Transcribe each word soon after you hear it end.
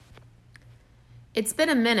It's been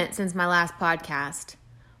a minute since my last podcast,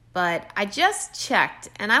 but I just checked,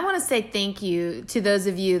 and I want to say thank you to those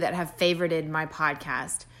of you that have favorited my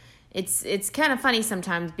podcast. It's kind of funny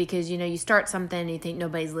sometimes because, you start something and you think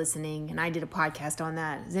nobody's listening, and I did a podcast on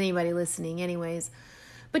that. Is anybody listening anyways?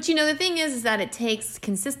 But, the thing is that it takes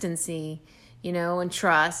consistency, and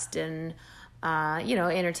trust and,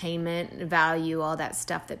 entertainment, value, all that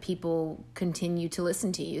stuff that people continue to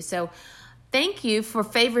listen to you. So thank you for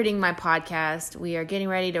favoriting my podcast. We are getting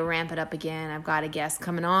ready to ramp it up again. I've got a guest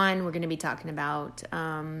coming on. We're going to be talking about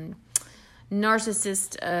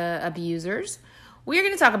narcissist abusers. We're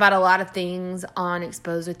going to talk about a lot of things on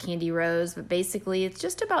Exposed with Candy Rose, but basically it's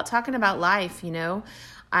just about talking about life,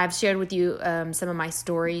 I've shared with you some of my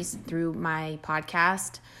stories through my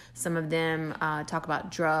podcast. Some of them talk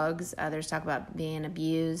about drugs. Others talk about being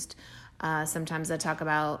abused. Sometimes I talk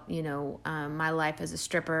about, my life as a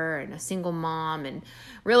stripper and a single mom and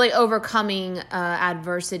really overcoming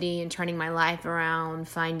adversity and turning my life around,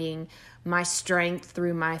 finding my strength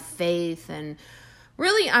through my faith. And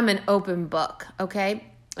really, I'm an open book, okay?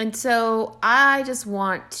 And so I just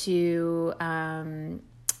want to...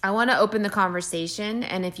 I want to open the conversation,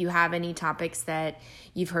 and if you have any topics that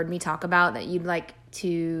you've heard me talk about that you'd like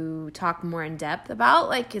to talk more in depth about,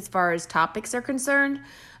 like as far as topics are concerned,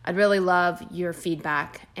 I'd really love your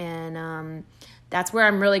feedback. And that's where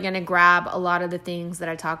I'm really going to grab a lot of the things that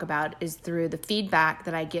I talk about is through the feedback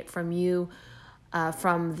that I get from you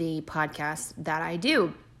from the podcast that I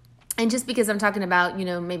do. And just because I'm talking about,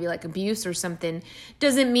 maybe like abuse or something,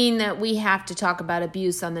 doesn't mean that we have to talk about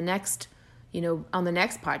abuse on the next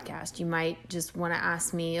podcast. You might just want to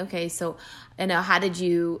ask me, okay, so, how did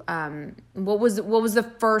you, what was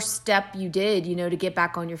the first step you did, to get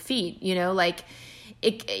back on your feet?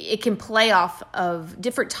 It can play off of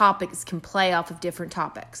different topics, can play off of different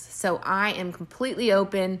topics. So I am completely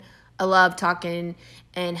open. I love talking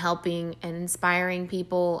and helping and inspiring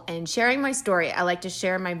people and sharing my story. I like to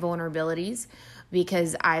share my vulnerabilities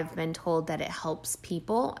because I've been told that it helps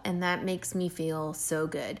people, and that makes me feel so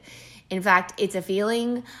good. In fact, it's a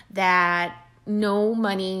feeling that no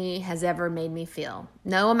money has ever made me feel.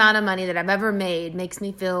 No amount of money that I've ever made makes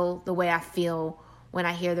me feel the way I feel when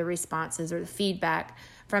I hear the responses or the feedback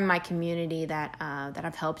from my community that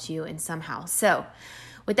I've helped you in somehow. So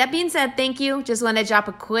with that being said, thank you. Just want to drop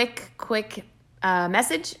a quick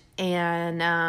message and